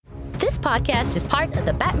podcast is part of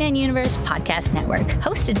the Batman Universe Podcast Network,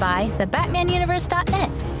 hosted by the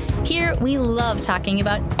BatmanUniverse.net. Here, we love talking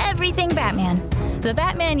about everything Batman. The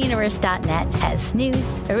BatmanUniverse.net has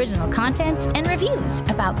news, original content, and reviews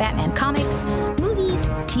about Batman comics, movies,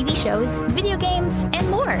 TV shows, video games, and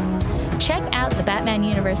more. Check out the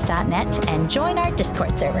BatmanUniverse.net and join our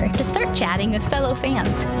Discord server to start chatting with fellow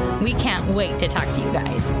fans. We can't wait to talk to you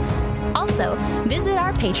guys. Also, visit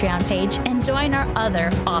our Patreon page and join our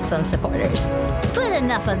other awesome supporters. But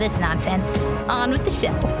enough of this nonsense. On with the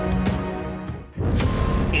show.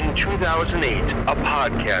 In 2008, a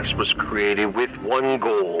podcast was created with one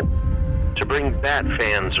goal: to bring Bat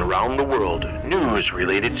fans around the world news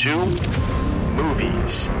related to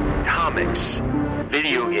movies, comics,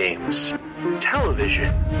 video games,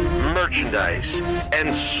 television, merchandise,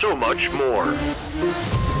 and so much more.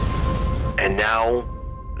 And now,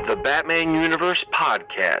 the Batman Universe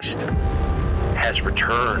Podcast has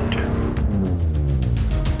returned.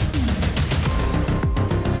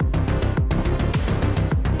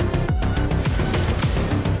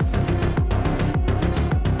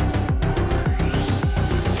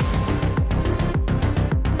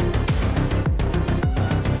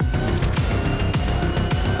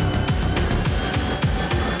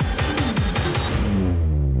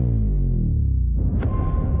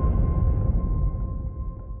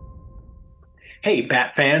 Hey,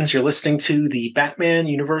 Bat fans, you're listening to the Batman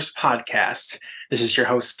Universe Podcast. This is your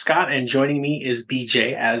host, Scott, and joining me is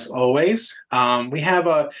BJ, as always. We have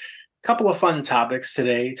a couple of fun topics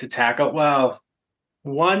today to tackle. Well,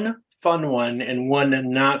 one fun one and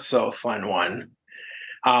one not so fun one.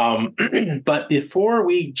 But before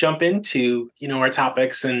we jump into, our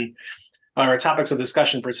topics and our topics of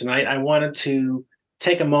discussion for tonight, I wanted to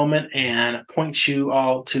take a moment and point you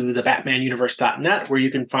all to the BatmanUniverse.net, where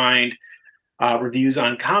you can find reviews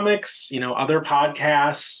on comics, other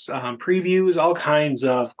podcasts, previews, all kinds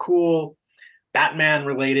of cool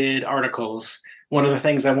Batman-related articles. One of the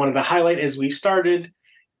things I wanted to highlight is we've started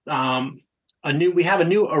we have a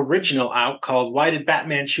new original out called "Why Did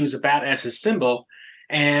Batman Choose a Bat as His Symbol?"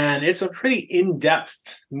 And it's a pretty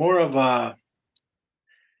in-depth, more of a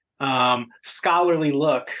scholarly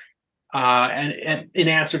look and in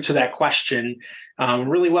answer to that question.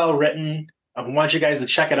 Really well written. I want you guys to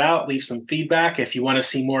check it out, leave some feedback. If you want to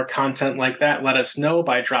see more content like that, let us know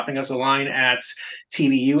by dropping us a line at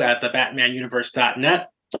tbu@thebatmanuniverse.net.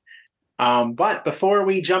 But before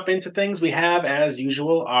we jump into things, we have, as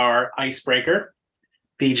usual, our icebreaker.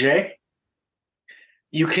 BJ,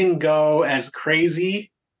 you can go as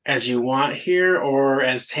crazy as you want here or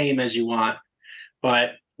as tame as you want.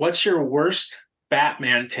 But what's your worst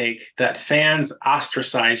Batman take that fans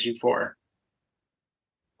ostracize you for?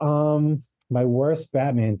 My worst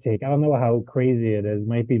Batman take, I don't know how crazy it is,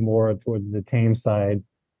 might be more towards the tame side,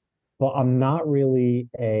 but I'm not really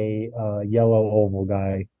a yellow oval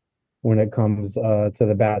guy when it comes to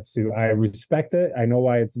the bat suit. I respect it. I know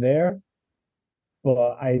why it's there,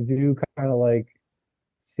 but I do kind of like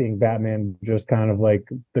seeing Batman just kind of like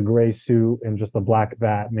the gray suit and just a black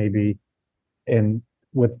bat maybe, and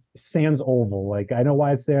with sans oval. Like, I know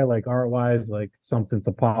why it's there, like art-wise, like something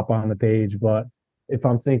to pop on the page, but if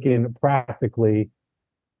I'm thinking practically,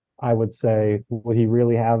 I would say, would he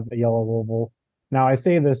really have a yellow oval? Now, I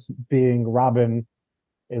say this being Robin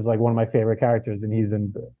is like one of my favorite characters, and he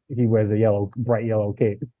wears a bright yellow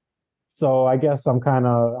cape. So I guess I'm kind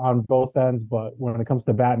of on both ends, but when it comes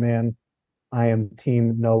to Batman, I am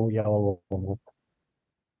team no yellow oval.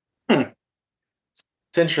 It's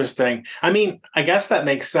interesting. I mean, I guess that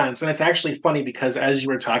makes sense. And it's actually funny because as you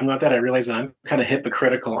were talking about that, I realized that I'm kind of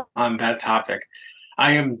hypocritical on that topic.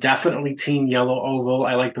 I am definitely team yellow oval.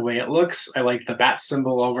 I like the way it looks. I like the bat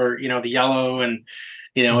symbol over, the yellow, and,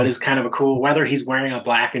 it is kind of a cool, whether he's wearing a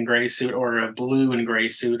black and gray suit or a blue and gray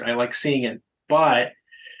suit, I like seeing it. But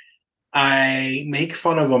I make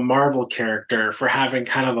fun of a Marvel character for having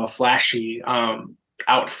kind of a flashy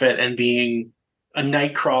outfit and being a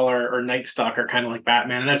Nightcrawler or Night Stalker, kind of like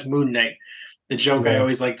Batman. And that's Moon Knight. The joke I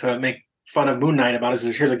always like to make fun of Moon Knight about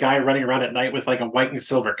is here's a guy running around at night with like a white and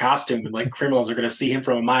silver costume, and like criminals are going to see him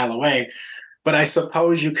from a mile away. But I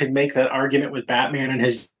suppose you could make that argument with Batman and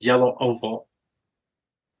his yellow oval.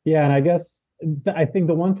 Yeah, and I guess I think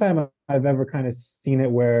the one time I've ever kind of seen it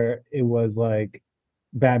where it was like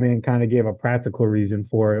Batman kind of gave a practical reason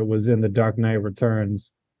for it was in The Dark Knight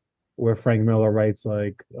Returns, where Frank Miller writes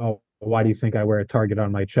like, "Oh, why do you think I wear a target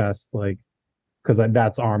on my chest?" Like, because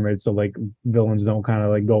that's armored, so like villains don't kind of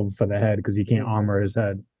like go for the head because he can't armor his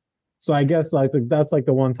head. So I guess like that's like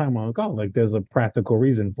the one time I'm like, oh, like there's a practical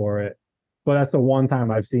reason for it. But that's the one time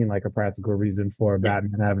I've seen like a practical reason for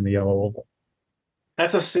Batman having the yellow oval.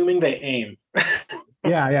 That's assuming they aim.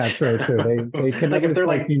 Yeah, true. They can Like never if they're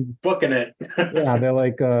quite like seem. booking it. Yeah, they're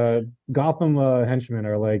like Gotham henchmen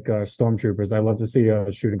are like stormtroopers. I love to see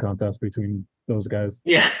a shooting contest between those guys.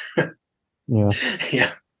 Yeah. Yeah,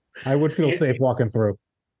 Yeah. I would feel safe walking through.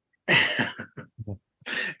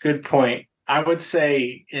 Good point. I would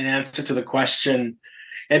say in answer to the question,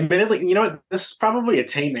 admittedly, you know what, this is probably a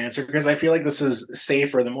tame answer because I feel like this is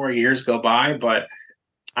safer the more years go by, but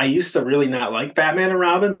I used to really not like Batman and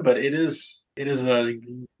Robin, but it is a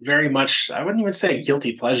very much, I wouldn't even say a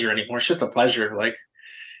guilty pleasure anymore. It's just a pleasure. Like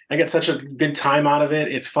I get such a good time out of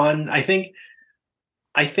it. It's fun. I think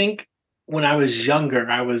when I was younger,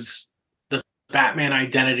 I was the Batman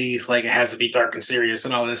identity, like it has to be dark and serious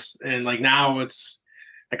and all this. And like now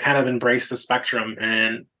I kind of embrace the spectrum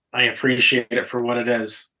and I appreciate it for what it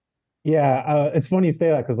is. Yeah, it's funny you say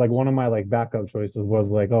that because like one of my like backup choices was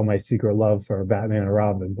like, oh, my secret love for Batman and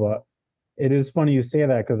Robin. But it is funny you say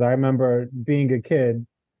that because I remember being a kid,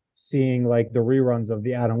 seeing like the reruns of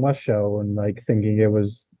the Adam West show and like thinking it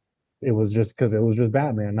was just because it was just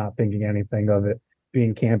Batman, not thinking anything of it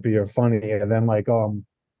being campy or funny. And then like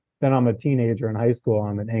then I'm a teenager in high school,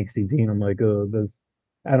 I'm an angsty teen. I'm like, oh, this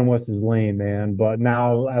Adam West is lame, man. But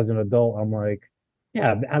now as an adult, I'm like,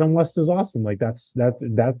 yeah, Adam West is awesome. Like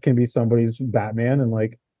that can be somebody's Batman, and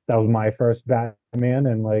like that was my first Batman,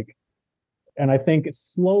 and like, and I think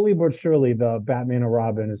slowly but surely the Batman and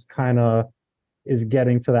Robin is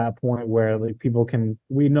getting to that point where like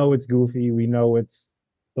we know it's goofy, we know it's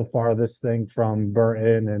the farthest thing from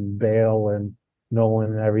Burton and Bale and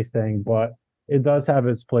Nolan and everything, but it does have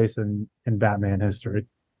its place in Batman history.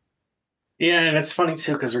 Yeah, and it's funny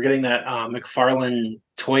too because we're getting that McFarlane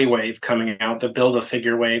toy wave coming out, the Build a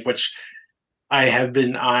Figure wave, which I have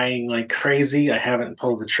been eyeing like crazy. I haven't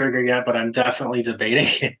pulled the trigger yet, but I'm definitely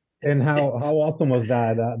debating And how it. awesome was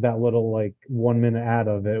that little like 1 minute ad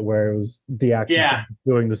of it where it was the action Yeah,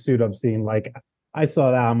 doing the suit up scene? Like I saw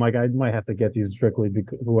that, I'm like, I might have to get these strictly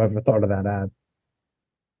because whoever thought of that ad.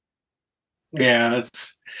 yeah,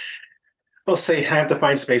 that's. We'll see. I have to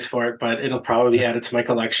find space for it, but it'll probably be added to my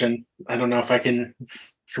collection. I don't know if I can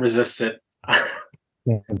resist it.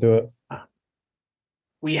 Yeah, do it.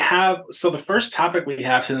 We have so the first topic we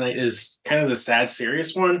have tonight is kind of the sad,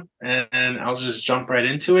 serious one, and I'll just jump right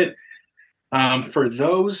into it. For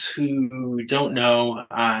those who don't know,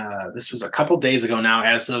 this was a couple days ago now,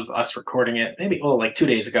 as of us recording it, maybe like 2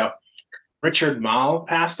 days ago. Richard Moll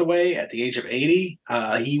passed away at the age of 80.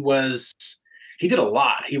 He did a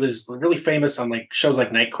lot. He was really famous on like shows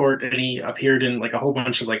like Night Court, and he appeared in like a whole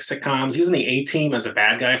bunch of like sitcoms. He was in the A Team as a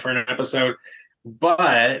bad guy for an episode,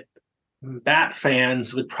 but Bat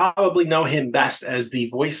fans would probably know him best as the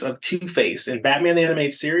voice of Two-Face in Batman the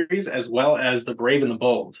Animated Series, as well as the Brave and the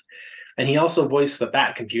Bold. And he also voiced the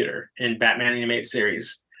Bat Computer in Batman the Animated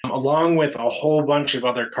Series, along with a whole bunch of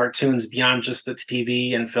other cartoons beyond just the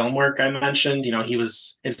TV and film work I mentioned. You know, he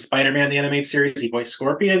was in Spider-Man the Animated Series, he voiced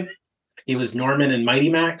Scorpion. He was Norman in Mighty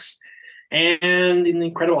Max. And in the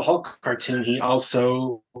Incredible Hulk cartoon, he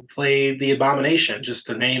also played the Abomination, just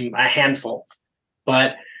to name a handful.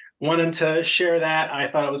 But wanted to share that. I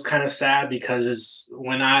thought it was kind of sad because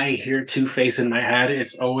when I hear Two-Face in my head,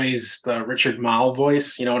 it's always the Richard Moll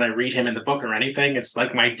voice. You know, when I read him in the book or anything, it's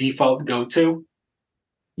like my default go-to.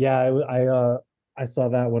 Yeah, I saw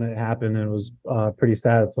that when it happened, and it was pretty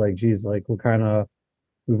sad. It's like, geez, like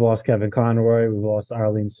we've lost Kevin Conroy, we've lost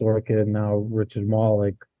Arlene Sorkin, now Richard Moll.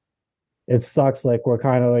 Like it sucks. Like we're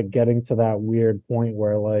kind of like getting to that weird point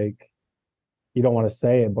where like you don't want to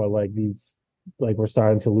say it, but like we're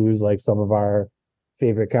starting to lose like some of our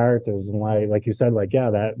favorite characters. And like you said, like,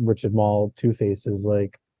 yeah, that Richard Moll Two-Face is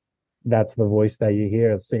like that's the voice that you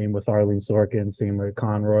hear. Same with Arlene Sorkin, same with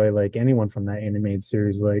Conroy, like anyone from that animated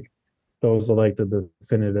series, like those are like the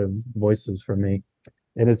definitive voices for me.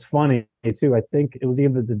 And it's funny too. I think it was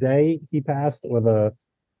either the day he passed or the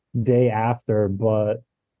day after, but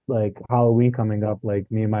like Halloween coming up,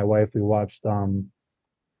 like me and my wife, we watched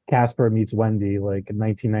Casper Meets Wendy, like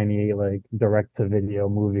 1998, like direct to video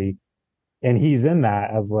movie. And he's in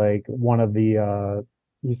that as like one of the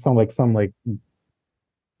he's some like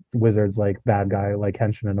wizards like bad guy, like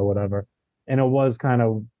henchman or whatever. And it was kind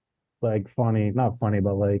of like funny, not funny,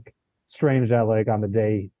 but like strange that like on the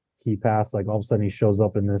day he passed, like all of a sudden he shows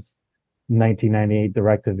up in this 1998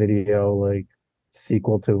 direct to video like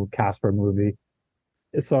sequel to Casper movie.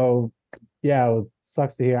 So yeah, it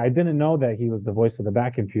sucks to hear. I didn't know that he was the voice of the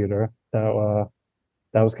Bat Computer. That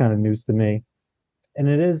was kind of news to me. And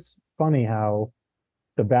it is funny how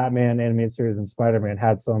the Batman animated series and Spider-Man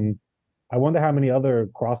had some. I wonder how many other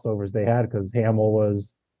crossovers they had because Hamill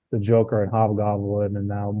was the Joker and Hobgoblin, and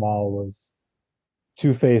now Maul was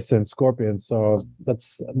Two-Face and Scorpion. So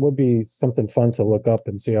would be something fun to look up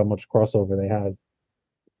and see how much crossover they had.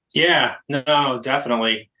 Yeah, no,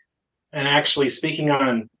 definitely. And actually, speaking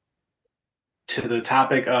on to the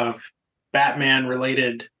topic of Batman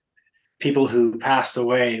related people who passed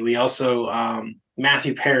away, we also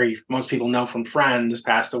Matthew Perry, most people know from Friends,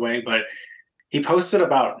 passed away, but he posted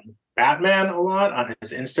about Batman a lot on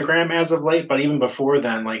his Instagram as of late. But even before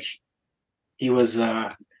then, like, he was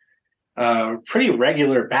a pretty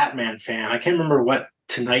regular Batman fan. I can't remember what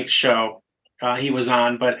Tonight Show he was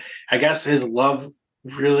on, but I guess his love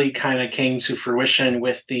really kind of came to fruition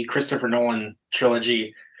with the Christopher Nolan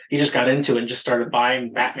trilogy. He just got into it and just started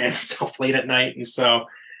buying Batman stuff late at night. And so,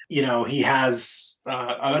 he has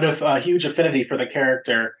a huge affinity for the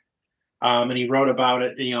character. And he wrote about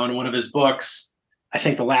it, in one of his books. I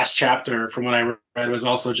think the last chapter from what I read was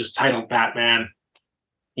also just titled Batman,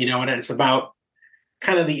 and it's about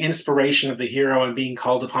kind of the inspiration of the hero and being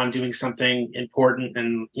called upon doing something important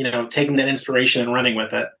and, taking that inspiration and running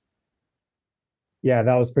with it. Yeah,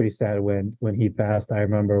 that was pretty sad when he passed. I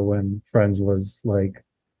remember when Friends was like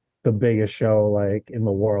the biggest show like in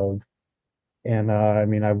the world. And I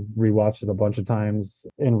mean, I've rewatched it a bunch of times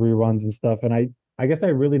in reruns and stuff. And I guess I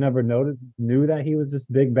really never knew that he was this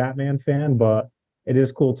big Batman fan, but it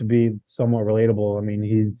is cool to be somewhat relatable. I mean,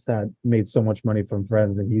 he's made so much money from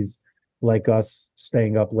Friends, and he's like us,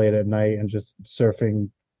 staying up late at night and just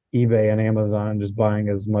surfing eBay and Amazon, just buying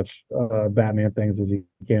as much Batman things as he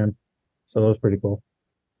can. So that was pretty cool.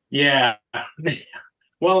 Yeah.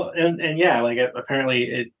 Well, and yeah, like apparently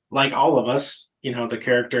it, like all of us, the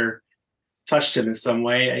character touched him in some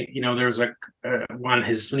way. There was when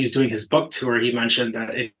he's doing his book tour, he mentioned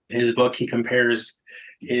that in his book he compares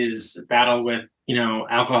his battle with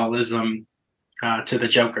alcoholism to the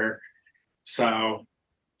Joker. So,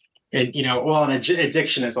 and an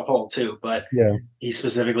addiction as a whole too. But yeah, he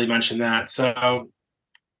specifically mentioned that. So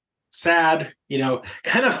sad,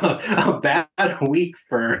 kind of a bad week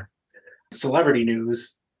for celebrity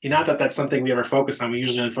news. Not that that's something we ever focus on. We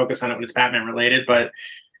usually don't focus on it when it's Batman related, but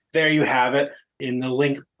there you have it. In the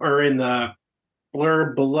link or in the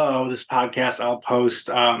blurb below this podcast, I'll post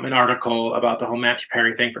an article about the whole Matthew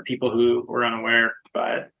Perry thing for people who were unaware.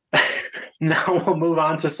 But now we'll move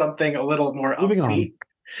on to something a little more upbeat.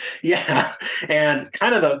 Yeah, and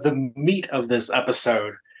kind of the meat of this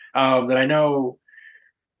episode that I know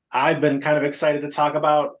I've been kind of excited to talk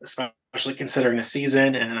about, especially considering the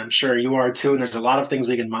season, and I'm sure you are too. And there's a lot of things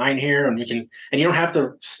we can mine here, and you don't have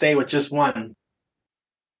to stay with just one.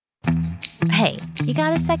 Hey, you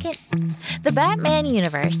got a second? The Batman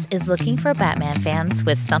universe is looking for Batman fans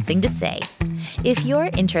with something to say. If you're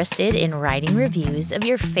interested in writing reviews of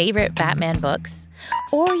your favorite Batman books,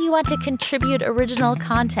 or you want to contribute original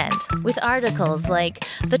content with articles like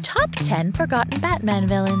the top 10 forgotten Batman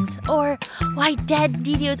villains, or why Dead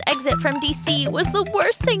Didio's exit from DC was the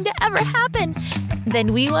worst thing to ever happen,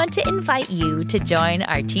 then we want to invite you to join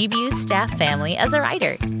our TBU staff family as a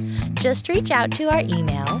writer. Just reach out to our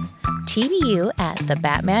email,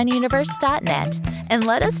 tbu@thebatmanuniverse.net, and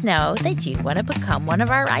let us know that you want to become one of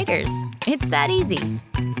our writers. It's that easy.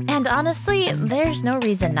 And honestly, there's no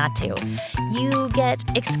reason not to. You get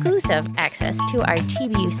exclusive access to our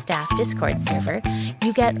TBU staff Discord server,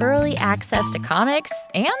 you get early access to comics,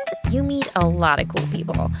 and you meet a lot of cool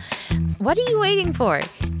people. What are you waiting for?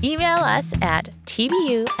 Email us at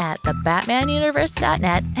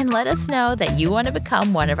tbu@thebatmanuniverse.net and let us know that you want to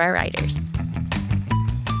become one of our writers.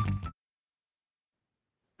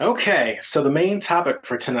 Okay, so the main topic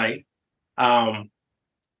for tonight,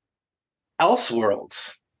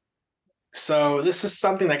 Elseworlds. So this is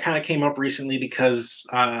something that kind of came up recently because,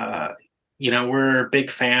 we're big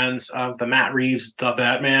fans of the Matt Reeves The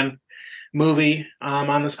Batman movie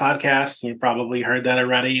on this podcast. You probably heard that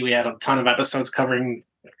already. We had a ton of episodes covering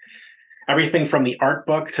everything from the art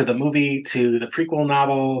book to the movie to the prequel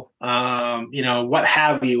novel, what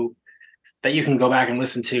have you, that you can go back and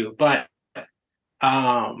listen to. But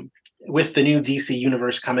with the new DC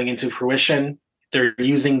universe coming into fruition, they're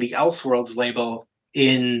using the Elseworlds label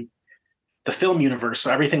in the film universe.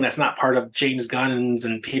 So everything that's not part of James Gunn's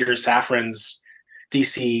and Peter Safran's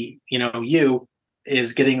DC,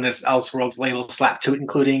 is getting this Elseworlds label slapped to it,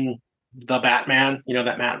 including the Batman,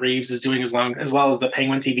 that Matt Reeves is doing, as well as the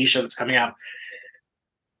Penguin TV show that's coming out.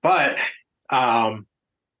 But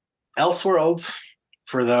Elseworlds,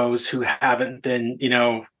 for those who haven't been,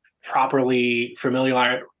 properly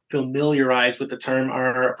familiarized with the term,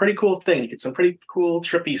 are a pretty cool thing. It's some pretty cool,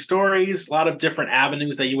 trippy stories, a lot of different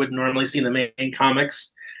avenues that you would normally see in the main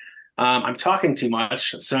comics. I'm talking too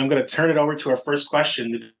much, so I'm going to turn it over to our first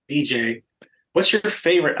question, DJ. What's your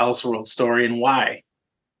favorite Elseworlds story and why?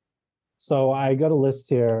 So I got a list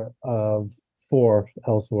here of 4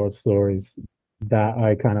 Elseworlds stories that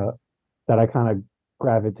I kind of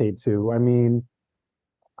gravitate to. I mean,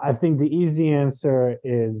 I think the easy answer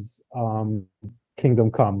is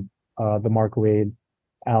Kingdom Come, the Mark Wade,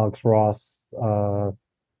 Alex Ross, 4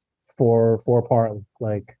 part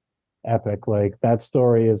like epic. Like that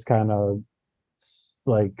story is kind of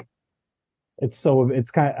like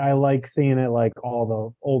it's kind I like seeing it like all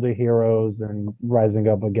the older heroes and rising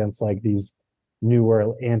up against like these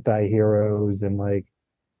newer anti-heroes and like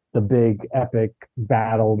the big epic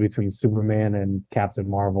battle between Superman and Captain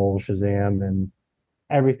Marvel, Shazam, and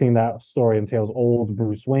everything that story entails, old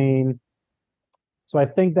Bruce Wayne. So I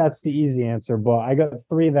think that's the easy answer, but I got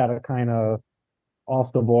 3 that are kind of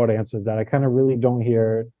off the board answers that I kind of really don't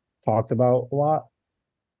hear talked about a lot,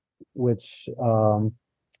 which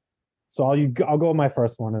so I'll go with my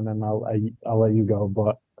first one and then I'll let you go.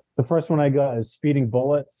 But the first one I got is Speeding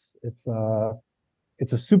Bullets. It's like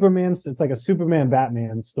a Superman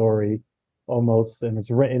Batman story almost, and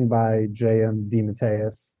it's written by J.M.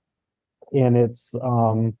 DeMatteis. And it's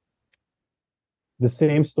the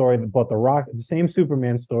same story, but the same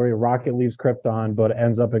Superman story. Rocket leaves Krypton, but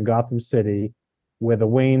ends up in Gotham City, where the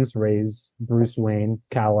Waynes raise Bruce Wayne,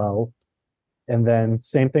 Kal-El, and then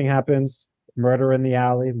same thing happens: murder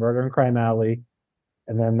in crime alley,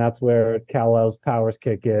 and then that's where Kal-El's powers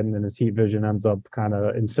kick in, and his heat vision ends up kind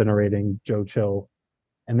of incinerating Joe Chill,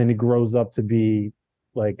 and then he grows up to be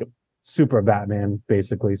like super Batman,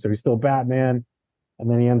 basically. So he's still Batman,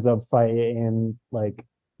 and then he ends up fighting like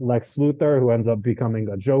Lex Luthor, who ends up becoming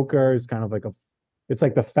a Joker. He's kind of like it's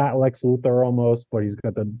like the fat Lex Luthor almost, but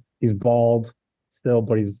he's bald still,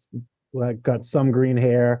 but he's like got some green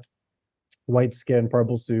hair, white skin,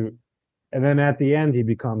 purple suit. And then at the end, he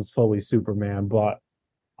becomes fully Superman. But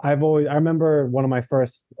I remember one of my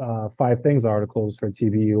first 5 things articles for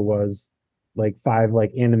TBU was like 5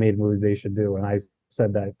 like animated movies they should do. And I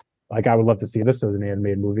said that like I would love to see this as an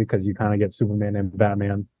animated movie because you kind of get Superman and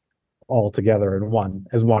Batman all together in one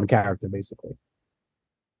character, basically.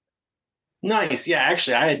 Nice. Yeah,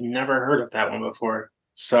 actually, I had never heard of that one before.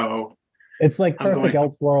 So it's like perfect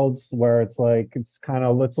Elseworlds, where it's like it's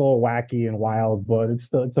a little wacky and wild, but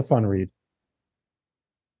it's a fun read.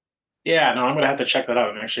 Yeah, no, I'm gonna have to check that out.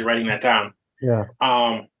 I'm actually writing that down. Yeah.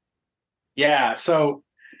 Yeah. So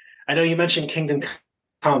I know you mentioned Kingdom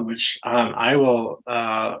Come, which I will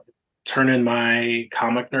turn in my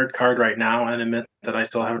comic nerd card right now and admit that I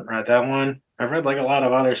still haven't read that one. I've read like a lot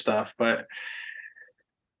of other stuff, but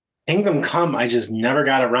Kingdom Come, I just never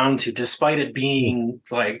got around to, despite it being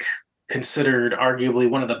like considered arguably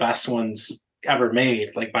one of the best ones ever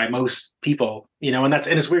made, like by most people, and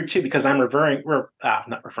it's weird too, because I'm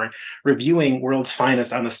reviewing World's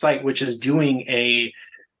Finest on the site, which is doing a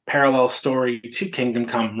parallel story to Kingdom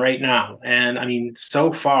Come right now. And I mean,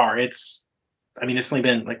 so far it's only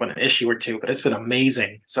been like an issue or 2, but it's been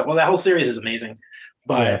amazing. So, well, that whole series is amazing,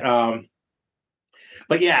 but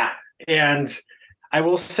yeah. And I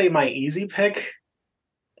will say my easy pick,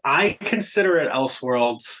 I consider it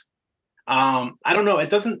Elseworlds. I don't know. It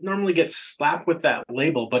doesn't normally get slapped with that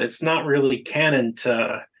label, but it's not really canon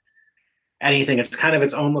to anything. It's kind of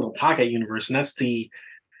its own little pocket universe, and that's the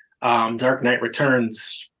Dark Knight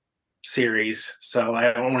Returns series. So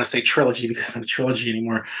I don't want to say trilogy because it's not a trilogy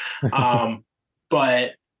anymore,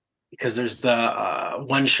 but because there's the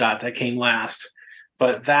one shot that came last.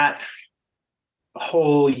 But that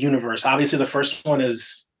whole universe, obviously, the first one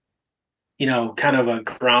is kind of a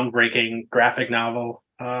groundbreaking graphic novel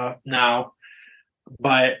now,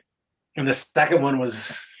 and the second one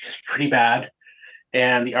was pretty bad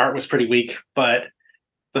and the art was pretty weak, but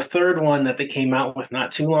the third one that they came out with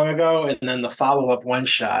not too long ago, and then the follow-up one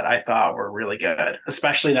shot, I thought were really good,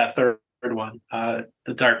 especially that third one,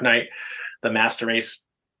 the Dark Knight, the Master Race.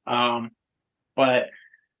 But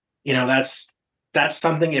that's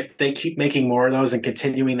something, if they keep making more of those and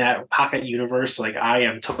continuing that pocket universe, like I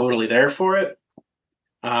am totally there for it.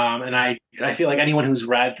 And I feel like anyone who's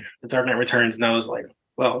read The Dark Knight Returns knows, like,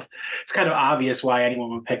 well, it's kind of obvious why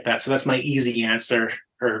anyone would pick that. So that's my easy answer,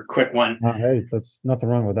 or quick one. Hey, that's nothing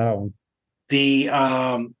wrong with that one. The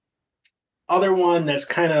other one that's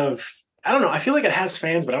kind of, I don't know, I feel like it has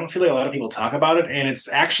fans, but I don't feel like a lot of people talk about it. And it's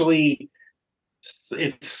actually,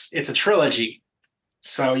 it's a trilogy.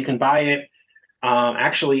 So you can buy it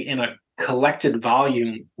actually in a collected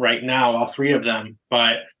volume right now, all 3 of them,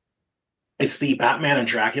 but it's the Batman and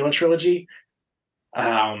Dracula trilogy.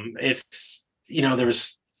 It's,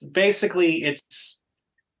 there's basically, it's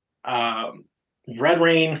Red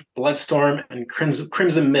Rain, Bloodstorm, and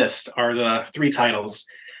Crimson Mist are the 3 titles.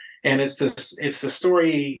 And it's the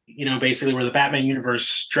story, basically where the Batman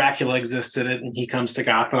universe, Dracula exists in it, and he comes to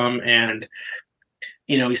Gotham, and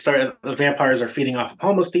the vampires are feeding off of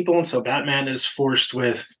homeless people, and so Batman is forced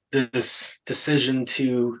with this decision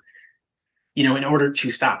to, in order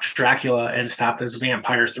to stop Dracula and stop this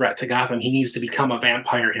vampire threat to Gotham, he needs to become a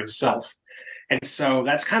vampire himself. And so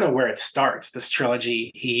that's kind of where it starts, this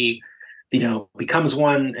trilogy. He, becomes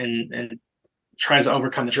one and tries to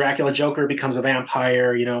overcome the Dracula. Joker becomes a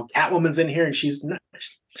vampire. Catwoman's in here, and she's not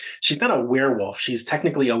a werewolf. She's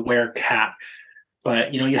technically a werecat.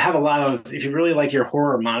 But, you have a lot of, if you really like your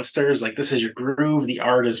horror monsters, like this is your groove. The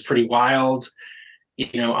art is pretty wild.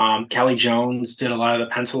 Kelly Jones did a lot of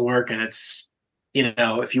the pencil work, and it's,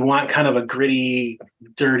 if you want kind of a gritty,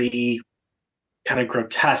 dirty, kind of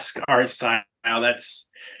grotesque art style, that's,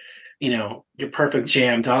 your perfect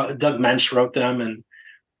jam. Doug Mensch wrote them, and,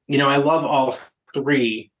 I love all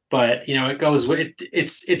three, but, it goes with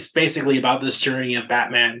it's basically about this journey of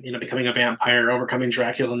Batman, becoming a vampire, overcoming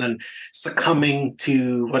Dracula, and then succumbing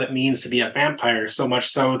to what it means to be a vampire. So much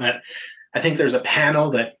so that I think there's a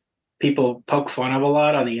panel that people poke fun of a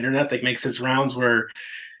lot on the internet that makes its rounds, where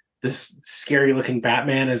this scary looking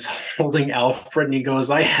Batman is holding Alfred, and he goes,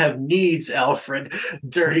 "I have needs, Alfred,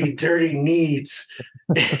 dirty, dirty needs."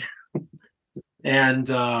 And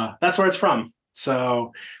that's where it's from.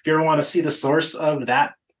 So if you ever want to see the source of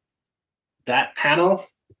that panel,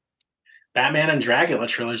 Batman and Dracula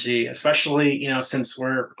trilogy, especially, since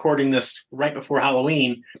we're recording this right before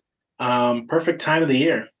Halloween, perfect time of the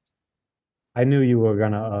year. I knew you were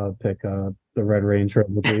gonna pick the Red Rain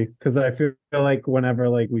trilogy, because I feel like whenever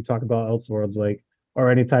like we talk about Elseworlds, like, or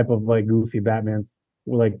any type of like goofy Batman's,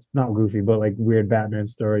 like not goofy but like weird Batman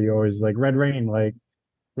story, you're always like Red Rain, like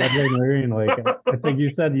Red Rain. Like I think you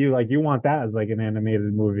said you want that as like an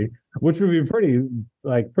animated movie, which would be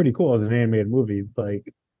pretty cool as an animated movie.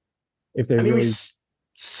 Like if they we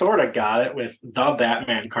sort of got it with the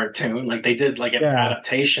Batman cartoon, like they did like an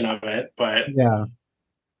adaptation of it, but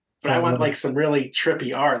But I want like some really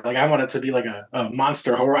trippy art. Like I want it to be like a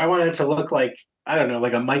monster horror. I want it to look like, I don't know,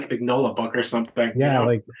 like a Mike Mignola book or something. Yeah,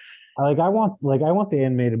 I want the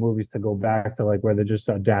animated movies to go back to like where they're just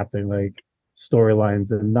adapting like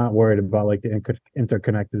storylines and not worried about like the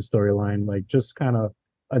interconnected storyline. Like just kind of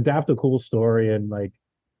adapt a cool story and like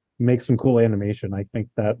make some cool animation. I think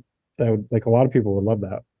that would, like, a lot of people would love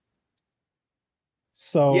that.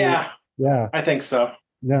 So yeah, I think so.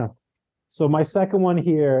 Yeah. So my second one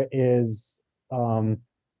here is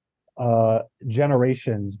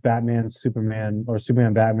Generations, Batman, Superman, or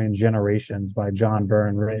Superman, Batman Generations by John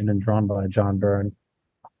Byrne, written and drawn by John Byrne.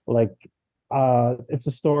 Like it's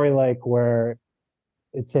a story like where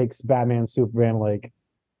it takes Batman and Superman, like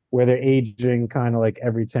where they're aging kind of like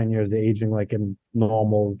every 10 years, they're aging like in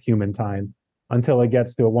normal human time, until it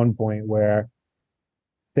gets to one point where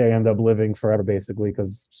they end up living forever, basically,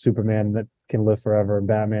 because Superman that can live forever, and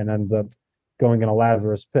Batman ends up going in a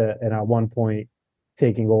Lazarus pit, and at one point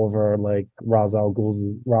taking over like Ra's al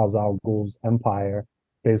Ghul's empire,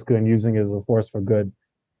 basically, and using it as a force for good.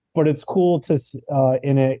 But it's cool to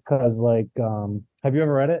in it because like, have you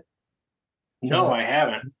ever read it? No, I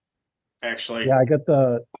haven't actually. Yeah, I got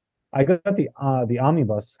the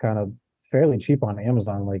omnibus kind of fairly cheap on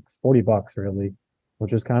Amazon, like $40 really,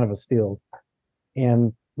 which is kind of a steal.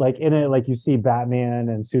 And like in it, like you see Batman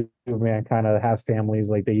and Superman kind of have families,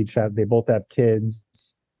 like they both have kids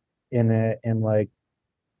in it, and like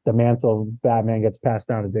the mantle of Batman gets passed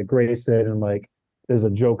down to Dick Grayson, and like there's a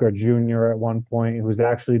Joker Jr. at one point who's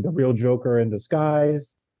actually the real Joker in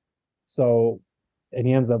disguise. So, and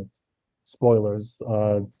he ends up, spoilers,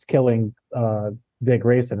 killing Dick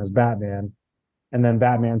Grayson as Batman, and then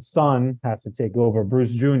Batman's son has to take over,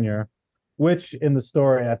 Bruce Jr., which in the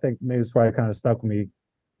story, I think maybe it's why it kind of stuck with me.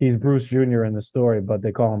 He's Bruce Jr. in the story, but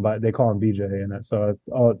they call him BJ in it. So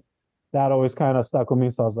that always kind of stuck with me.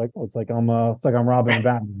 So I was like, oh, it's like I'm Robin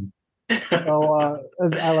Batman. So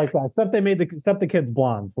I like that. Except the kids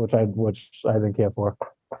blondes, which I didn't care for.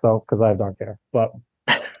 So because I have dark hair, but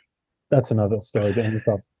that's another story in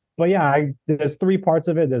itself. But yeah, there's three parts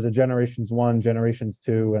of it. There's a Generations 1, Generations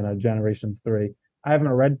 2, and a Generations 3. I haven't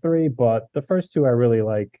read 3, but the first two I really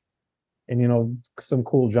like. And some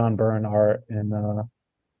cool John Byrne art, and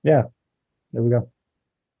yeah, there we go.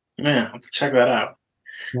 Man, let's check that out.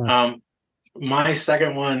 Yeah. My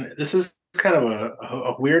second one, this is kind of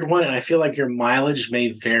a weird one, and I feel like your mileage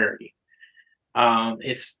may vary.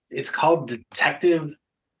 It's called Detective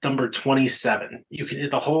Number 27.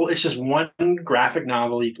 It's just one graphic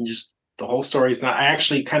novel. You can just, the whole story is not. I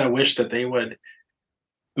actually kind of wish that they would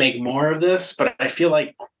make more of this, but I feel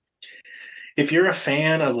like if you're a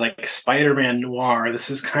fan of like Spider-Man noir, this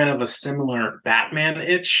is kind of a similar Batman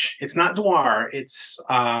itch. It's not noir. It's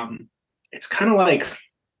kind of like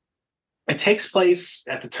it takes place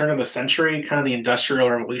at the turn of the century, kind of the Industrial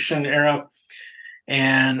Revolution era.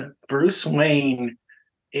 And Bruce Wayne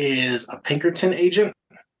is a Pinkerton agent.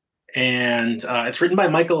 And it's written by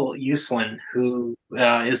Michael Uslan, who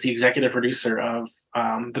is the executive producer of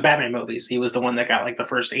the Batman movies. He was the one that got like the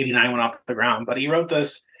first 89 one off the ground. But he wrote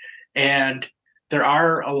this, and there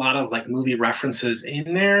are a lot of like movie references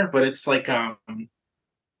in there, but it's like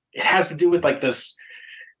it has to do with like this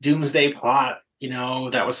doomsday plot,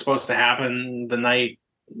 that was supposed to happen the night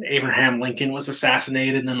Abraham Lincoln was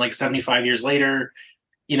assassinated, and then like 75 years later,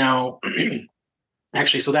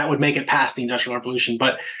 actually, so that would make it past the Industrial Revolution,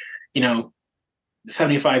 but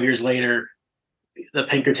 75 years later, the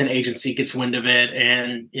Pinkerton agency gets wind of it,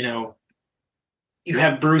 and you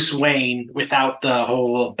have Bruce Wayne without the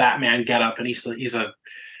whole Batman getup, and he's a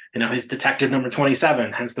he's detective number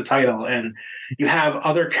 27, hence the title. And you have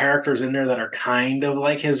other characters in there that are kind of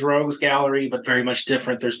like his rogues gallery, but very much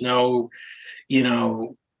different. There's no,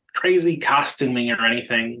 crazy costuming or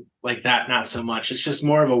anything like that. Not so much. It's just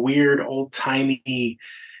more of a weird old timey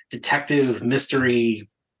detective mystery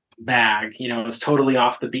bag. It's totally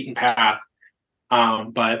off the beaten path.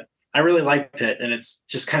 But I really liked it, and it's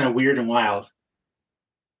just kind of weird and wild.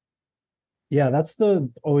 Yeah, that's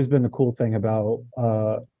always been the cool thing about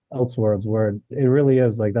Elseworlds, where it really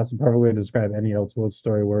is like that's the perfect way to describe any Elseworlds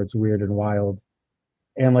story, where it's weird and wild.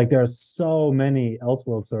 And like there are so many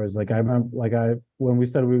Elseworlds stories. Like I remember, when we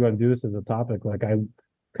said we were going to do this as a topic, like I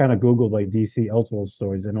kind of Googled like DC Elseworlds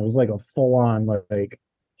stories, and it was like a full on like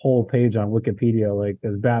whole page on Wikipedia. Like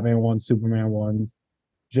there's Batman ones, Superman ones,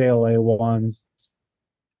 JLA ones,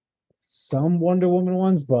 some Wonder Woman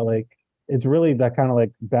ones, but like it's really that kind of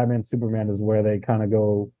like Batman, Superman is where they kind of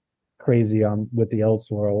go crazy on with the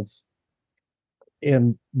Elseworlds.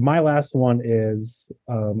 And my last one is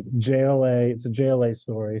JLA. It's a JLA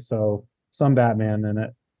story, so some Batman in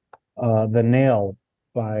it. The Nail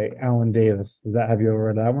by Alan Davis. Have you ever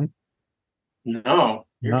read that one? No,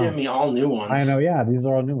 you're giving me all new ones. I know, yeah, these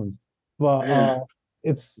are all new ones. But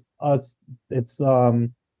it's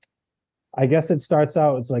I guess it starts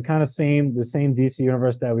out, it's like kind of the same DC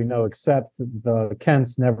universe that we know, except the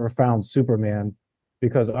Kents never found Superman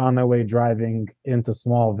because on their way driving into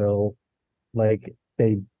Smallville, like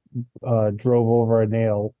they drove over a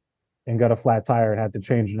nail and got a flat tire and had to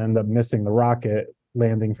change and end up missing the rocket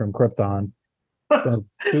landing from Krypton. So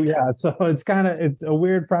yeah, so it's a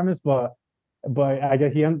weird premise, but I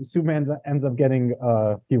guess Superman ends up getting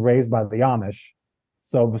he raised by the Amish.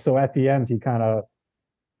 So at the end he kind of,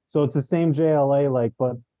 so it's the same JLA, like,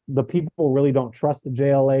 but the people really don't trust the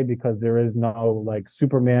JLA because there is no like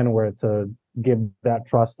Superman where to give that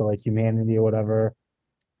trust to like humanity or whatever.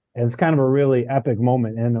 And it's kind of a really epic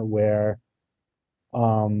moment in it where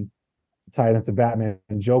tied into Batman,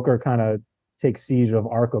 and Joker kind of takes siege of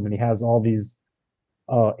Arkham, and he has all these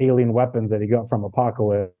alien weapons that he got from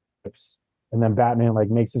Apocalypse. And then Batman like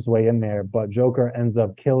makes his way in there, but Joker ends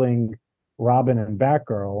up killing Robin and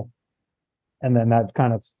Batgirl. And then that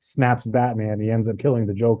kind of snaps Batman. He ends up killing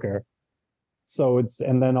the Joker. So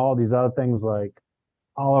and then all these other things like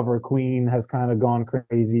Oliver Queen has kind of gone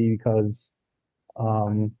crazy because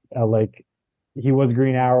like he was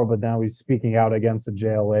Green Arrow, but now he's speaking out against the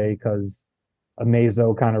JLA because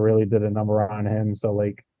Amazo kind of really did a number on him. So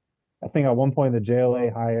like, I think at one point the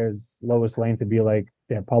JLA hires Lois Lane to be like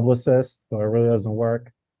their publicist, but it really doesn't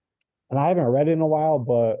work. And I haven't read it in a while,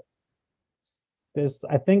 but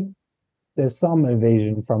I think there's some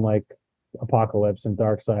invasion from like Apocalypse and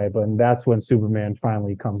Darkseid, but that's when Superman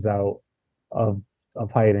finally comes out of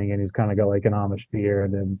hiding, and he's kind of got like an Amish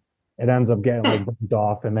beard, and it ends up getting like ripped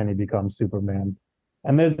off, and then he becomes Superman.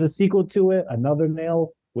 And there's a sequel to it, Another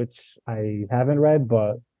Nail, which I haven't read,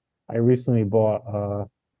 but I recently bought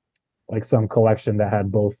like some collection that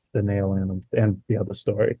had both the Nail and the other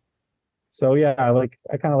story. So yeah,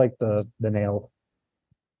 I kind of like the Nail.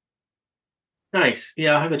 Nice.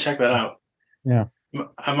 Yeah, I'll have to check that out. Yeah.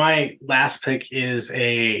 My last pick is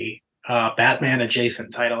a Batman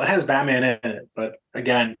adjacent title. It has Batman in it, but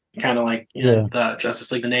again, kind of like the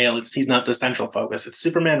Justice League, the Nail. He's not the central focus. It's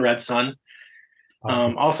Superman Red Son.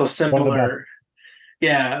 Also similar,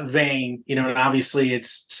 vein. And obviously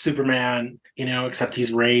it's Superman. Except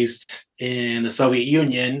he's raised in the Soviet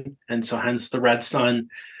Union, and so hence the Red Son.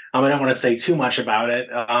 I don't want to say too much about it.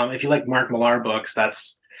 If you like Mark Millar books,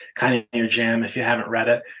 that's kind of your jam if you haven't read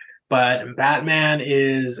it. But Batman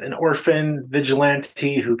is an orphan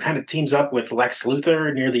vigilante who kind of teams up with Lex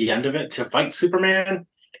Luthor near the end of it to fight Superman.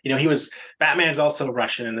 Batman's also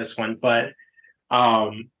Russian in this one, but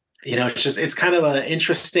it's kind of an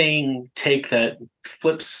interesting take that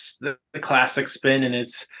flips the classic spin, and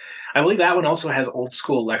I believe that one also has old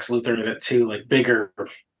school Lex Luthor in it too, like bigger,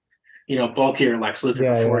 bulkier Lex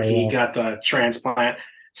Luthor before he got the transplant.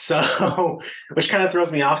 So, which kind of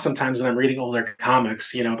throws me off sometimes when I'm reading older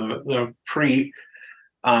comics, the pre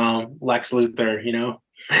Lex Luthor,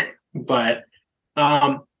 but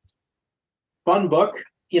fun book,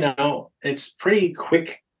 it's pretty quick,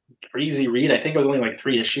 easy read. I think it was only like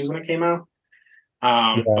 3 issues when it came out.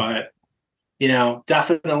 But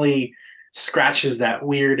definitely scratches that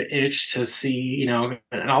weird itch to see, an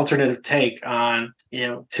alternative take on,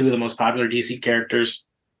 2 of the most popular DC characters.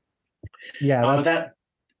 Yeah,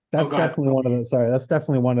 that's definitely one of the that's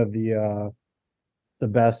definitely one of the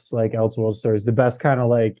best like Elseworlds stories, the best kind of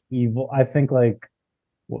like evil. I think like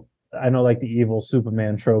I know like the evil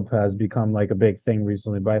Superman trope has become like a big thing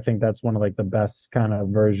recently, but I think that's one of like the best kind of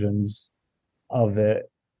versions of it.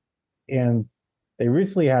 And they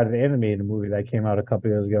recently had an animated movie that came out a couple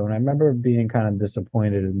years ago, and I remember being kind of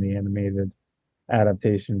disappointed in the animated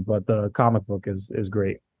adaptation, but the comic book is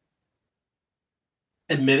great.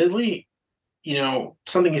 Admittedly,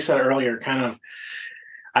 something you said earlier, kind of,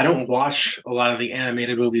 I don't watch a lot of the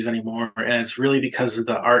animated movies anymore, and it's really because of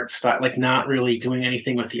the art style, like not really doing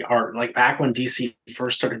anything with the art. Like back when DC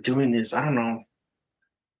first started doing this, I don't know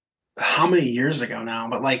how many years ago now,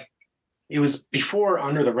 but like it was before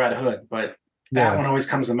Under the Red Hood, but that one always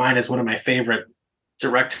comes to mind as one of my favorite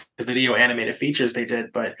direct-to-video animated features they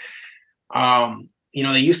did. But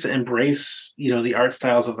they used to embrace, the art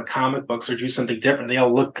styles of the comic books or do something different. They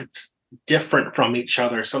all looked different from each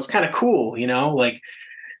other. So it's kind of cool, like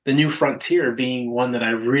the New Frontier being one that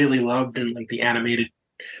I really loved in like the animated,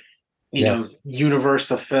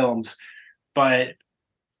 universe of films. But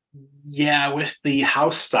yeah, with the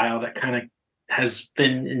house style that kind of has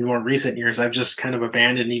been in more recent years, I've just kind of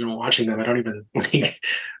abandoned even watching them. I don't even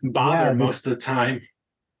bother most of the time.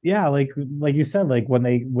 Yeah, like you said, like when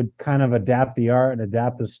they would kind of adapt the art and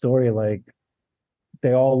adapt the story, like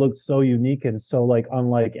they all looked so unique and so like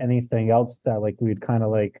unlike anything else that like we'd kind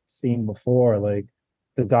of like seen before. Like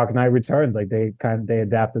the Dark Knight Returns, like they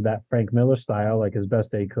adapted that Frank Miller style like as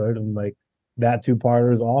best they could, and like that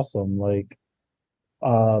 2-parter is awesome. Like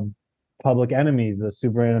Public Enemies, the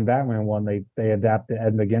Superman and Batman one, they adapted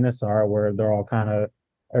Ed McGuinness art where they're all kind of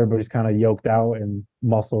everybody's kind of yoked out and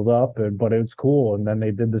muscled up, but it's cool. And then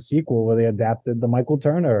they did the sequel where they adapted the Michael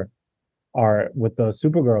Turner art with the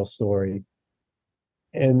Supergirl story.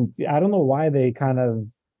 And I don't know why they kind of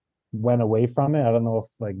went away from it. I don't know if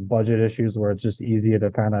like budget issues where it's just easier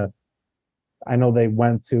to kind of, I know they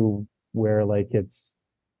went to where like it's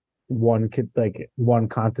one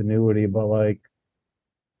continuity, but like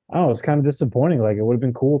I don't know, it's kind of disappointing. Like it would have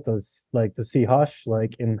been cool to see Hush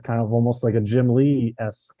like in kind of almost like a Jim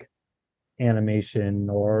Lee-esque animation,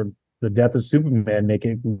 or the Death of Superman make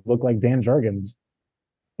it look like Dan Jurgens.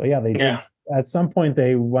 But yeah, they did. At some point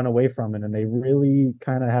they went away from it, and they really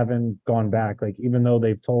kind of haven't gone back. Like even though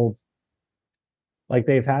they've told, like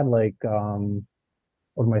they've had like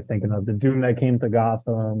what am I thinking of? The Doom That Came to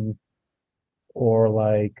Gotham, or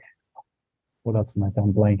like what else am I?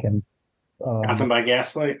 I'm blanking. Gotham by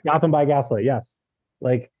Gaslight. Gotham by Gaslight, yes.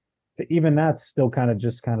 Like even that's still kind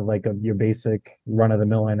of like your basic run of the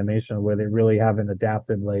mill animation where they really haven't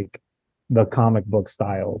adapted like the comic book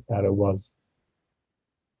style that it was.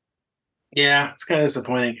 Yeah, it's kind of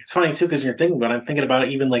disappointing. It's funny too because you're thinking about it. I'm thinking about it,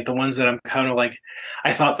 even like the ones that I'm kind of like,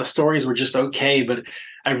 I thought the stories were just okay, but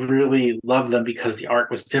I really love them because the art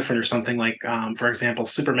was different or something. Like, for example,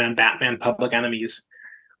 Superman, Batman, Public Enemies.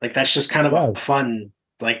 Like that's just kind of a fun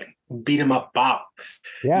like beat 'em up bop.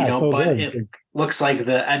 Yeah, so but good. It looks like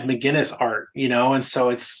the Ed McGuinness art, and so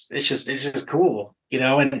it's just cool,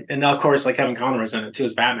 and of course like Kevin Conroy is in it too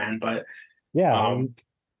as Batman. But yeah,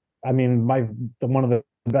 I mean, one of the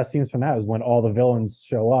best scenes from that is when all the villains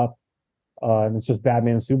show up, and it's just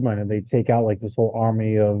Batman and Superman, and they take out like this whole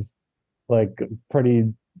army of like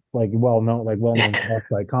pretty like well-known like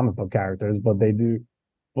comic book characters, but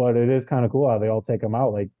it is kind of cool how they all take them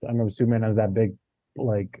out. Like I remember Superman has that big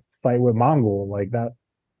like fight with Mongol, like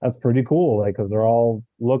that's pretty cool, like because they're all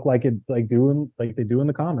look like it like they do in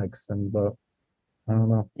the comics. And I don't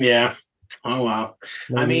know. Yeah. Oh wow.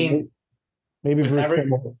 Maybe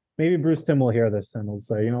Bruce Timm will hear this and will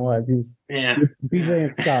say, you know what, these BJ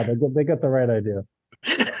and Scott, they got the right idea.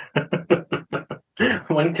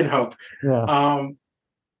 One can hope. Yeah.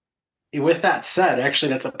 With that said,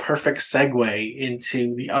 actually, that's a perfect segue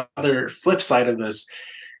into the other flip side of this.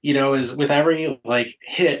 Is with every like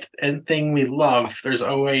hit and thing we love, there's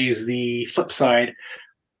always the flip side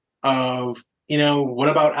of, what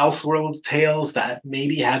about Elseworlds tales that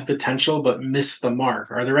maybe had potential but missed the mark?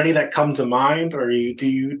 Are there any that come to mind, or do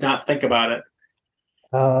you not think about it?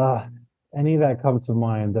 Uh, any that come to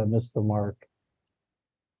mind that missed the mark?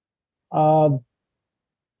 Uh,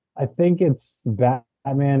 I think it's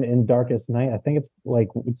Batman in Darkest Night. I think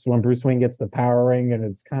it's when Bruce Wayne gets the power ring, and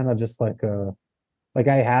it's kind of just like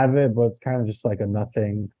I have it, but it's kind of just like a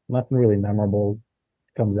nothing really memorable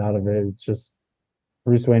comes out of it. It's just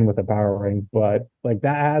Bruce Wayne with a power ring, but like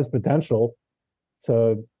that has potential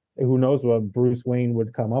to who knows what Bruce Wayne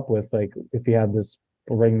would come up with, like if he had this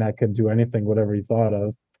ring that could do anything, whatever he thought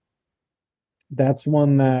of. That's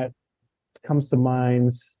one that comes to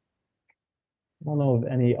mind. I don't know of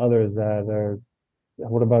any others that are.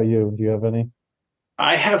 What about you? Do you have any?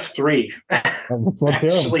 I have three Let's hear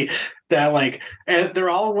them. actually that and they're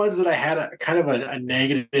all ones that I had a kind of a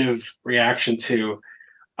negative reaction to.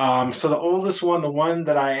 So the oldest one, the one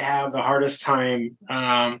that I have the hardest time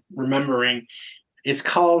remembering, it's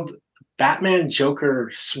called Batman Joker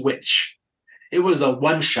Switch. It was a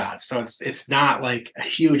one shot, so it's not like a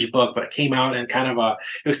huge book, but it came out in kind of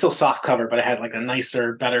it was still soft cover, but it had like a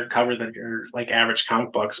nicer, better cover than your like average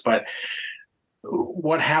comic books. But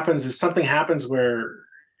what happens is something happens where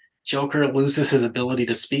Joker loses his ability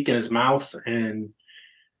to speak in his mouth, and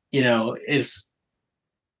is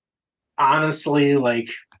honestly like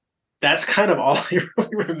that's kind of all I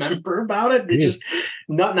really remember about it. It just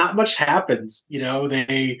not much happens.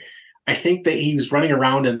 I think that he was running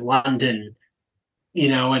around in London,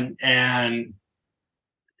 and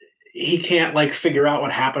he can't like figure out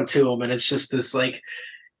what happened to him, and it's just this like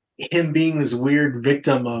him being this weird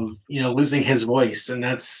victim of losing his voice, and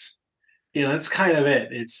that's kind of it.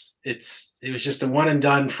 It was just a one and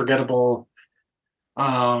done forgettable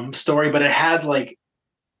story, but it had like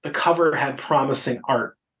the cover had promising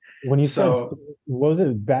art. When you said, what was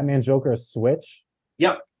it, Batman Joker Switch?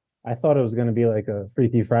 Yep. I thought it was going to be like a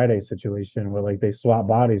Freaky Friday situation where like they swap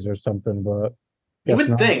bodies or something, but you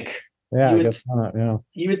would think. Yeah, I guess not. Yeah,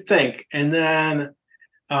 you would think. And then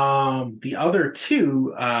the other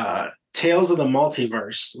two, Tales of the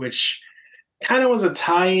Multiverse, which kind of was a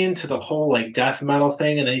tie-in to the whole like death metal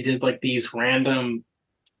thing, and they did like these random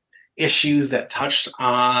issues that touched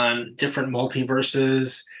on different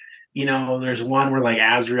multiverses. There's one where like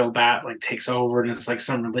Azrael Bat like takes over, and it's like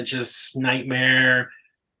some religious nightmare,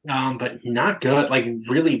 but not good, like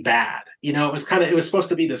really bad. It was supposed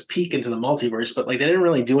to be this peek into the multiverse, but like they didn't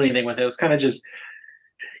really do anything with it. It was kind of just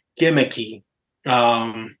gimmicky.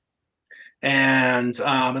 And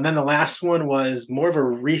then the last one was more of a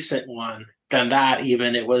recent one than that.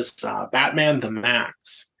 Even it was Batman the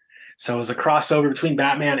Max. So it was a crossover between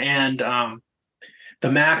Batman and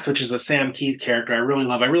the Max, which is a Sam Keith character I really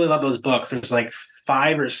love. I really love those books. There's like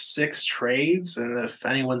 5 or 6 trades, and if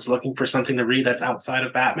anyone's looking for something to read that's outside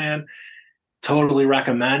of Batman, totally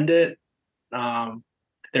recommend it.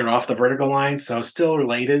 They're off the Vertigo line, so still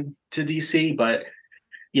related to DC, but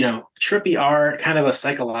trippy art, kind of a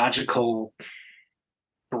psychological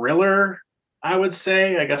thriller, I would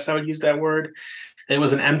say. I guess I would use that word. It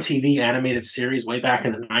was an MTV animated series way back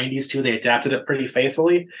in the 90s, too. They adapted it pretty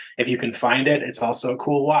faithfully. If you can find it, it's also a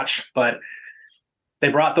cool watch. But they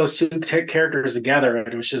brought those two characters together, and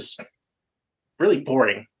it was just really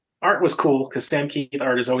boring. Art was cool, because Sam Keith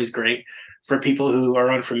art is always great. For people who are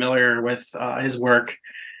unfamiliar with his work,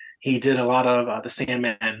 he did a lot of The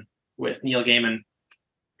Sandman with Neil Gaiman,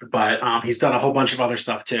 but he's done a whole bunch of other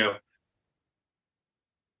stuff, too.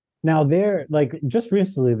 Now they're like just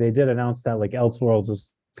recently they did announce that like Elseworlds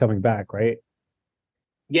is coming back, right?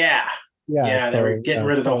 Yeah. So, they were getting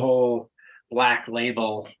rid of the whole black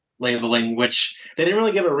labeling, which they didn't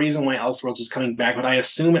really give a reason why Elseworlds was coming back, but I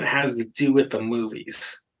assume it has to do with the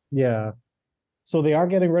movies. Yeah. So they are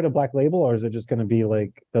getting rid of Black Label, or is it just going to be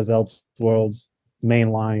like does Elseworlds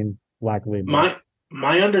mainline Black Label?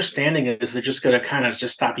 My understanding is they're just going to kind of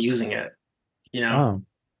just stop using it. Oh.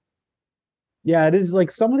 Yeah, it is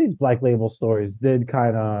like some of these Black Label stories did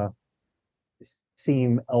kind of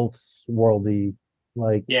seem Elseworldy,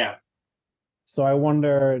 like yeah. So I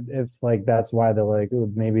wonder if like that's why they're like,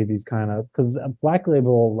 ooh, maybe these kind of because Black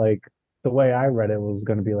Label, like the way I read it was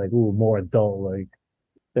going to be like, ooh, more adult, like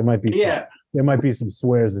there might be some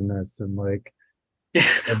swears in this and like.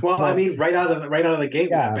 Well, I mean, right out of the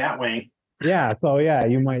gate with Batwing. Yeah, so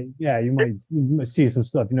you might see some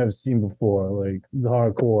stuff you've never seen before, like the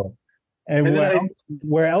hardcore. And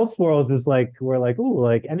where Elseworlds is like we're like, ooh,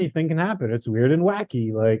 like anything can happen. It's weird and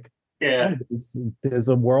wacky. Like there's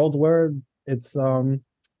a world where it's Batwoman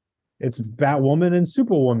and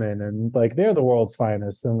Superwoman, and like they're the world's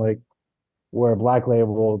finest, and like where Black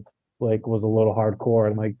Label like was a little hardcore,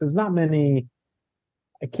 and like there's not many.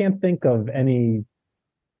 I can't think of any.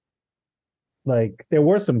 Like there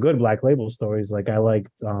were some good Black Label stories. Like I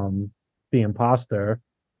liked The Imposter.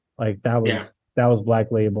 Like Yeah. that was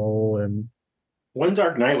Black Label, and One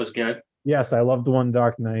Dark Night was good. yes, I loved the One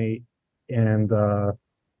Dark Knight. And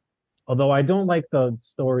although I don't like the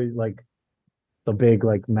stories like the big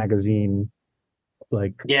like magazine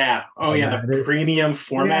like Yeah. Oh yeah, format. the premium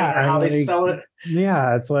format or Yeah, how they like sell it.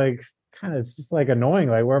 yeah, it's like kind of it's just like annoying.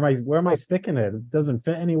 Like where am I sticking it? It doesn't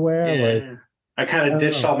fit anywhere. Like Yeah. I kind I of don't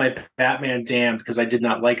ditched know. all my Batman Damned because I did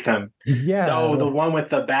not like them. Yeah, Though the one with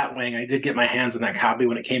the Batwing, I did get my hands on that copy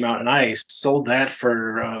when it came out, and I sold that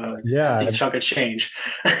for a hefty yeah, chunk of change.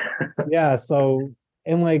 yeah. So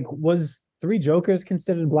and like was Three Jokers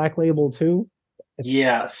considered Black Label too? It's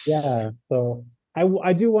Yes. yeah. So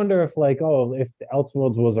I do wonder if like if the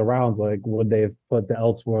Elseworlds was around, like would they have put the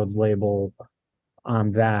Elseworlds label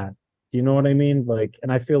on that? Do you know what I mean? Like,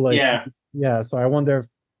 and I feel like Yeah. yeah. So I wonder if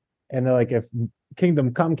and like if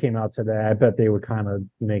Kingdom Come came out today, I bet they would kind of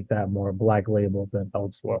make that more Black Label than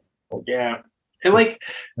Elseworlds. Yeah. And like Just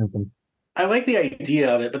thinking. I like the idea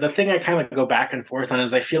of it, but the thing I kind of go back and forth on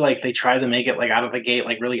is I feel like they tried to make it like out of the gate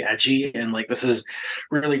like really edgy and like this is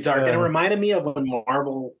really dark. And it Yeah. reminded me of when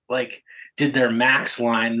Marvel like did their Max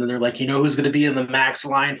line, and they're like, you know who's going to be in the Max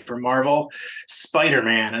line for Marvel?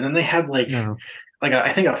 Spider-Man. And then they had No. like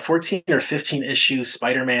I think a 14 or 15 issue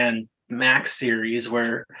Spider-Man Max series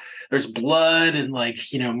where there's blood and like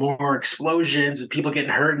more explosions and people getting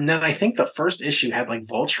hurt. And then I think the first issue had like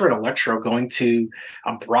Vulture and Electro going to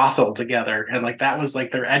a brothel together, and like that was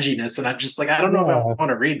like their edginess. And I'm just like, I don't know if I Yeah. want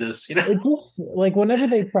to read this. It just like whenever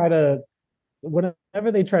they try to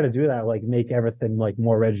do that, like make everything like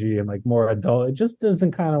more edgy and like more adult, it just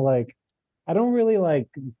doesn't kind of like I don't really like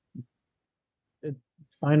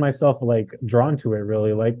find myself like drawn to it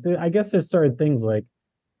really. Like I guess there's certain things like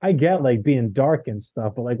I get like being dark and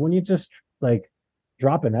stuff, but like when you just like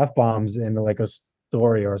dropping F bombs into like a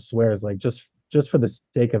story or swears like just for the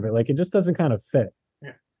sake of it, like it just doesn't kind of fit.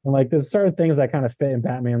 Yeah. And like there's certain things that kind of fit in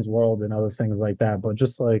Batman's world and other things like that, but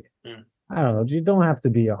just like Mm. I don't know, you don't have to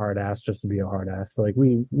be a hard ass just to be a hard ass. Like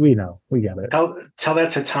we know, we get it. Tell that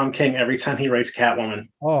to Tom King every time he writes Catwoman.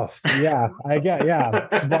 Oh yeah, I get yeah,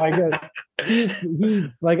 but I get he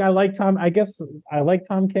like I like Tom. I guess I like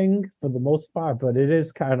Tom King for the most part, but it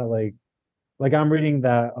is kind of like I'm reading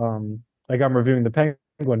that like I'm reviewing the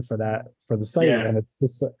Penguin for the site, Yeah. and it's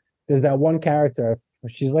just there's that one character.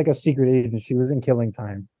 She's like a secret agent. She was in Killing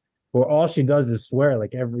Time, where all she does is swear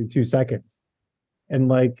like every 2 seconds, and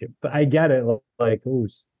like I get it, like oh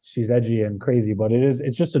she's edgy and crazy, but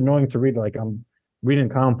it's just annoying to read. Like I'm reading a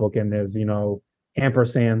comic book and there's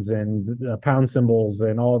ampersands and pound symbols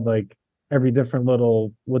and all like every different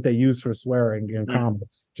little what they use for swearing in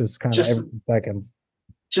comics, just kind of Just every 2 seconds.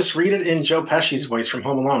 just read it in Joe Pesci's voice from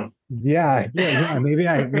Home Alone. Yeah. Maybe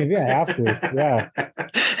I have to. Yeah.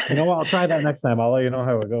 You know what? I'll try that next time. I'll let you know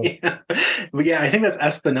how it goes. Yeah. But yeah, I think that's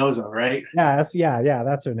Espinoza, right? Yeah, yeah,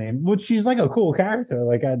 that's her name. Which she's like a cool character.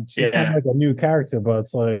 Like she's kind of Yeah. like a new character, but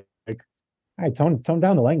it's like hey, tone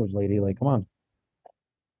down the language, lady. Like, come on.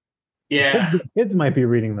 Yeah. Kids might be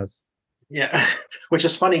reading this. Yeah. Which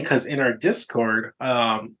is funny because in our Discord,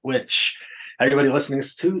 which everybody listening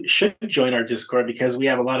to should join our Discord because we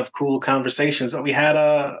have a lot of cool conversations. But we had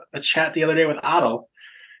a chat the other day with Otto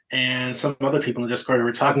and some other people in the Discord who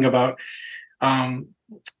were talking about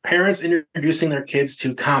parents introducing their kids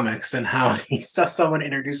to comics and how he saw someone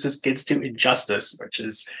introduces kids to Injustice, which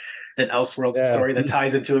is an Elseworlds story that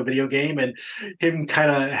ties into a video game, and him kind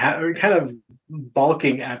of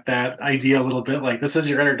balking at that idea a little bit, like this is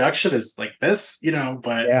your introduction, is like this,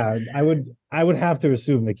 but yeah, I would have to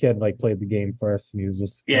assume the kid like played the game first and he was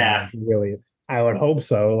just yeah, really I would hope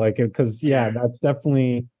so, like because that's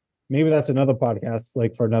definitely maybe that's another podcast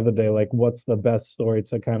like for another day, like what's the best story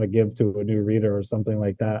to kind of give to a new reader or something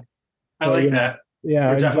like that. I like that. Yeah,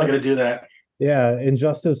 we're definitely going to do that. Yeah,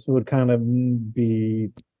 Injustice would kind of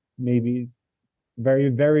be maybe very,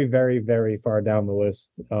 very, very, very far down the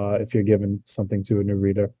list if you're giving something to a new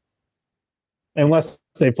reader. Unless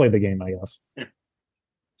they play the game, I guess. Yeah.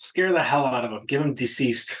 Scare the hell out of them. Give them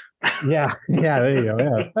Deceased. Yeah, there you go.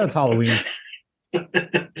 Yeah, that's Halloween.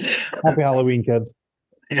 Happy Halloween, kid.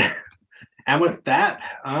 Yeah. And with that,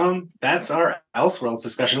 that's our Elseworlds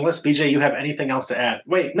discussion. Unless, BJ, you have anything else to add.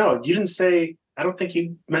 Wait, no, you didn't say, I don't think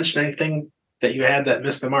you mentioned anything that you had that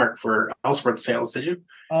missed the mark for Elseworlds sales, did you?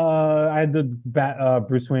 I had the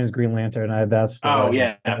Bruce Wayne's Green Lantern. I had that story. Oh,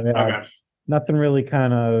 yeah. Okay. Nothing really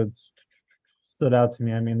kind of stood out to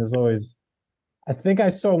me. I mean, there's always, I think I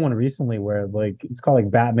saw one recently where like, it's called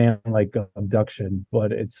like Batman, like abduction,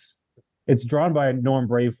 but it's It's drawn by Norm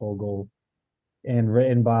Brayfogle and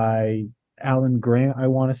written by Alan Grant, I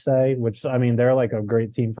want to say, which I mean they're like a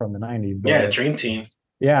great team from the 90s, Yeah, but Dream Team.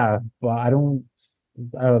 yeah, but I don't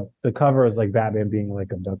the cover is like Batman being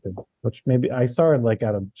like abducted, which maybe I saw it like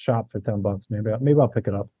at a shop for $10. Maybe I'll pick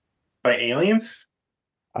it up. By aliens?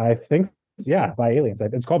 I think yeah, by aliens.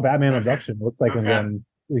 It's called Batman Okay. Abduction. It looks like Okay.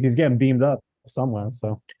 he's getting beamed up somewhere.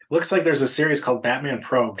 So Looks like there's a series called Batman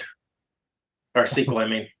Probed. Or sequel, I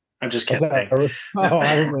mean. I'm just is kidding. that,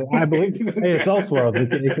 I believe hey, it's Elseworlds.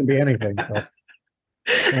 It can be anything. So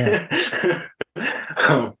yeah.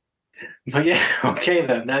 But yeah, okay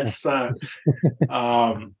then. That's that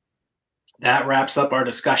wraps up our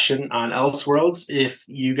discussion on Elseworlds. If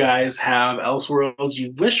you guys have Elseworlds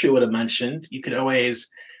you wish we would have mentioned, you could always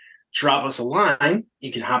drop us a line.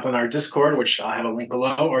 You can hop on our Discord, which I'll have a link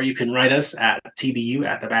below, or you can write us at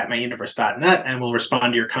tbu@thebatmanuniverse.net, and we'll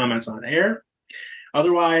respond to your comments on air.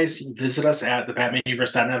 Otherwise, visit us at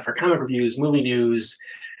thebatmanuniverse.net for comic reviews, movie news,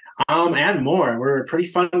 and more. We're a pretty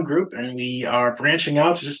fun group, and we are branching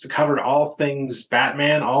out just to cover all things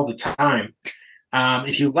Batman all the time.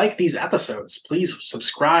 If you like these episodes, please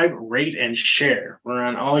subscribe, rate, and share. We're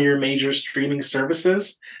on all your major streaming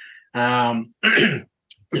services.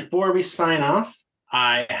 Before we sign off,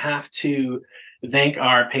 I have to thank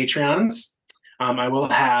our Patreons. I will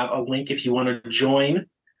have a link if you want to join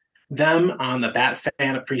them on the Bat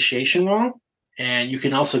Fan Appreciation Wall. And you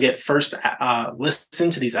can also get first listen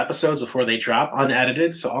to these episodes before they drop,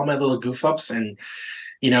 unedited. So all my little goof ups and,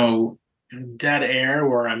 dead air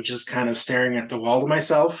where I'm just kind of staring at the wall to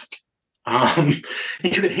myself. You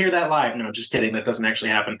can hear that live. No, just kidding. That doesn't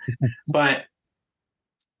actually happen. But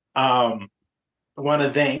I want to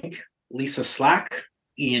thank Lisa Slack,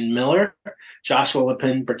 Ian Miller, Joshua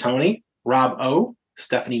Lipin Bertoni, Rob O,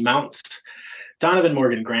 Stephanie Mounts, Donovan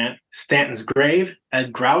Morgan Grant, Stanton's Grave,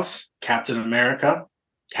 Ed Grouse, Captain America,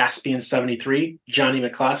 Caspian73, Johnny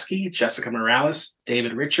McCloskey, Jessica Morales,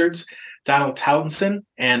 David Richards, Donald Townsend,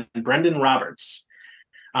 and Brendan Roberts.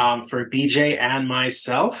 For BJ and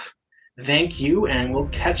myself, thank you, and we'll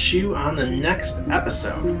catch you on the next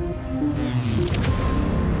episode.